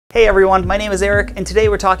Hey everyone, my name is Eric, and today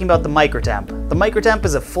we're talking about the MicroTemp. The MicroTemp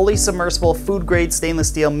is a fully submersible food-grade stainless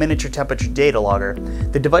steel miniature temperature data logger.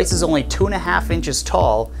 The device is only 2.5 inches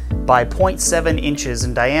tall by 0.7 inches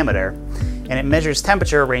in diameter, and it measures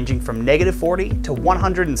temperature ranging from -40 to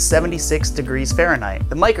 176 degrees Fahrenheit.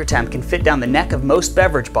 The MicroTemp can fit down the neck of most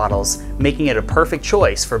beverage bottles, making it a perfect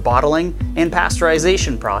choice for bottling and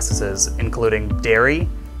pasteurization processes, including dairy,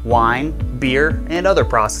 wine, beer, and other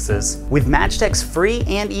processes. With MadgeTech's free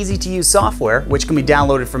and easy-to-use software, which can be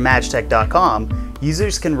downloaded from MadgeTech.com,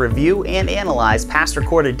 users can review and analyze past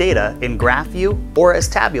recorded data in graph view or as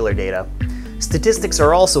tabular data. Statistics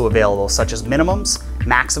are also available, such as minimums,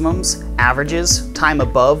 maximums, averages, time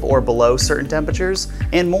above or below certain temperatures,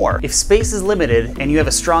 and more. If space is limited and you have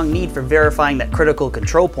a strong need for verifying that critical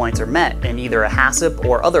control points are met in either a HACCP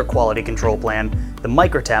or other quality control plan, the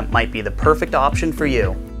MicroTemp might be the perfect option for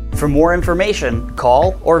you. For more information,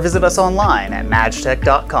 call or visit us online at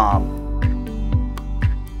MadgeTech.com.